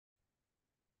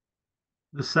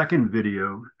The second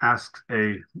video asks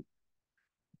a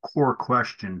core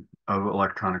question of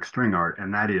electronic string art,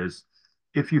 and that is,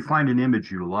 if you find an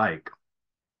image you like,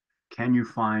 can you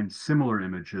find similar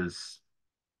images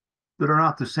that are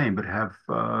not the same but have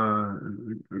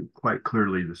quite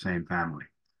clearly the same family?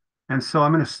 And so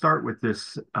I'm going to start with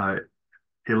this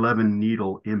 11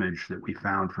 needle image that we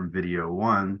found from video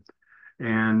one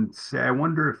and say, I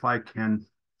wonder if I can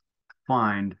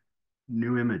find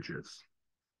new images.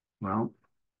 Well,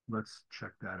 let's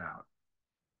check that out.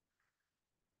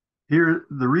 Here,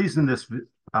 the reason this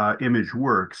image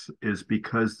works is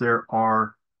because there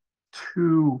are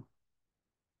two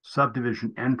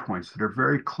subdivision endpoints that are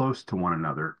very close to one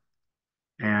another.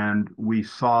 And we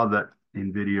saw that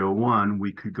in video one,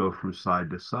 we could go from side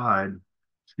to side,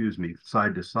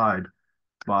 side to side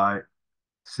by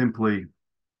simply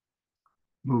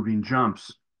moving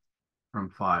jumps from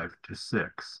 5 to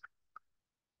 6.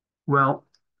 Well,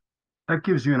 that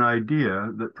gives you an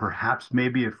idea that perhaps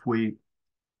maybe if we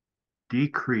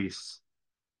decrease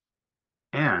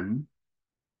n,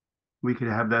 we could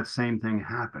have that same thing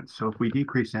happen. So if we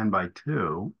decrease n by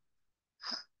 2,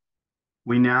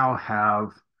 we now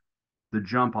have the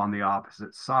jump on the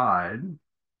opposite side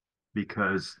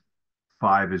because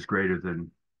 5 is greater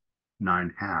than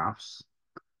 9/2.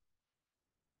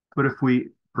 But if we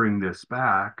bring this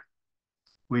back,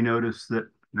 we notice that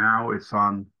now it's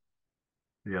on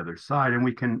the other side, and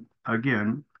we can,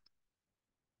 again,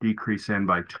 decrease n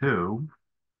by 2,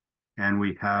 and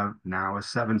we have now a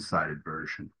 7-sided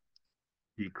version.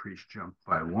 Decrease jump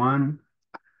by 1,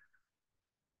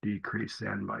 decrease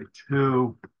n by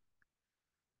 2,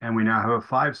 and we now have a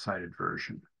 5-sided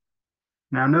version.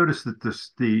 Now notice that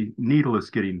the needle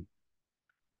is getting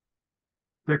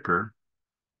thicker,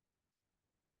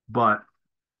 but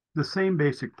the same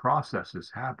basic process is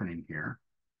happening here.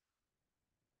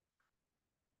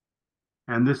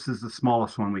 And this is the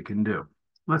smallest one we can do.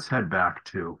 Let's head back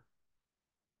to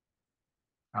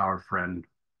our friend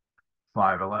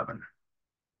 511.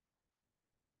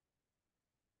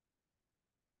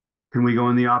 Can we go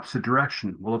in the opposite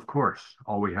direction? Well, of course.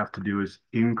 All we have to do is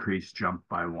increase jump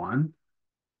by 1,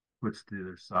 which to the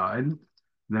other side.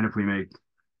 Then if we make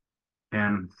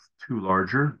n 2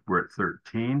 larger, we're at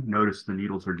 13. Notice the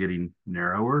needles are getting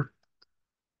narrower.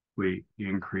 We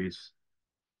increase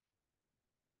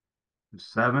to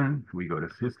 7, we go to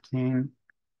 15.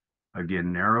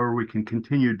 Again, narrower. We can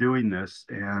continue doing this.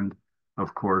 And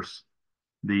of course,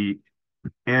 the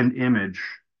end image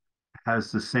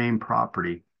has the same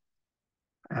property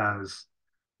as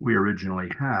we originally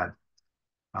had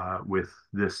with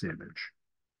this image,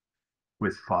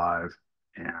 with 5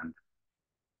 and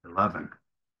 11.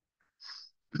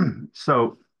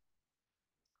 So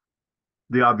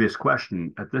the obvious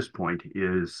question at this point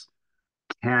is,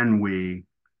 can we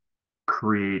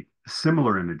create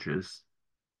similar images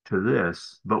to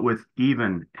this, but with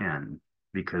even n,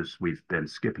 because we've been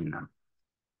skipping them?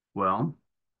 Well,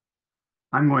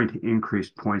 I'm going to increase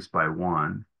points by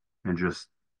 1 and just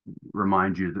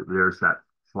remind you that there's that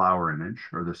flower image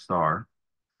or the star.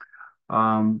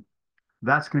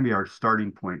 That's going to be our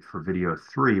starting point for video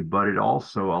 3, but it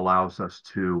also allows us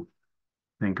to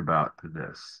think about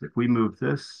this. If we move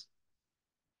this,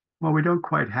 well, we don't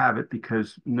quite have it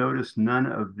because notice none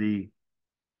of the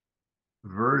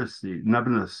vertices,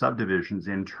 none of the subdivisions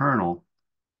internal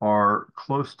are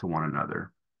close to one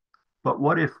another. But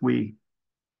what if we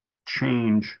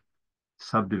change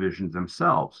subdivisions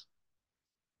themselves?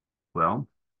 Well,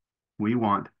 we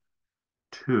want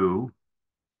two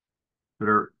that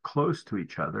are close to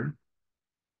each other.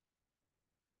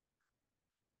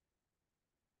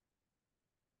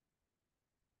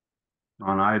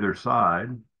 On either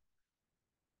side.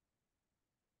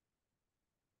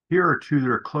 Here are two that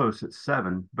are close at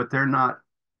 7, but they're not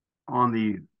on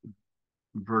the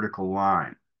vertical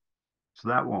line. So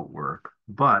that won't work.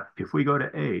 But if we go to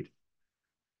 8,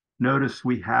 notice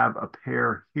we have a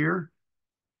pair here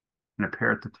and a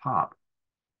pair at the top.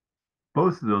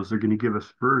 Both of those are going to give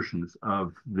us versions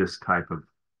of this type of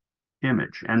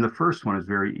image. And the first one is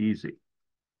very easy.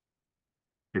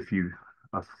 If you,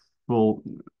 a full,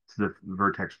 the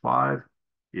vertex 5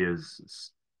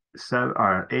 is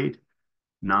 8,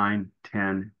 9,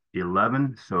 10,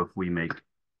 11. So if we make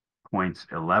points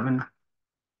 11,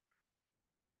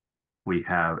 we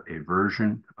have a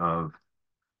version of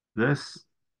this.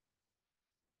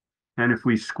 And if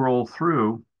we scroll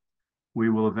through, we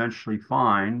will eventually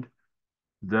find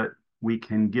that we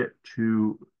can get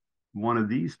to one of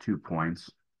these 2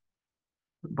 points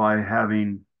by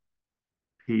having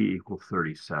p equal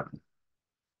 37.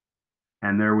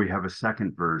 And there we have a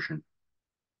second version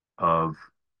of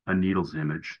a needle's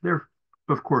image. They're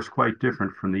of course, quite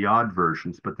different from the odd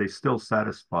versions, but they still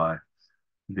satisfy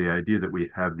the idea that we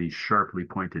have these sharply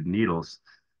pointed needles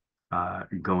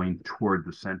going toward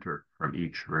the center from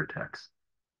each vertex.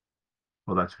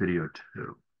 Well, that's video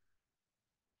 2.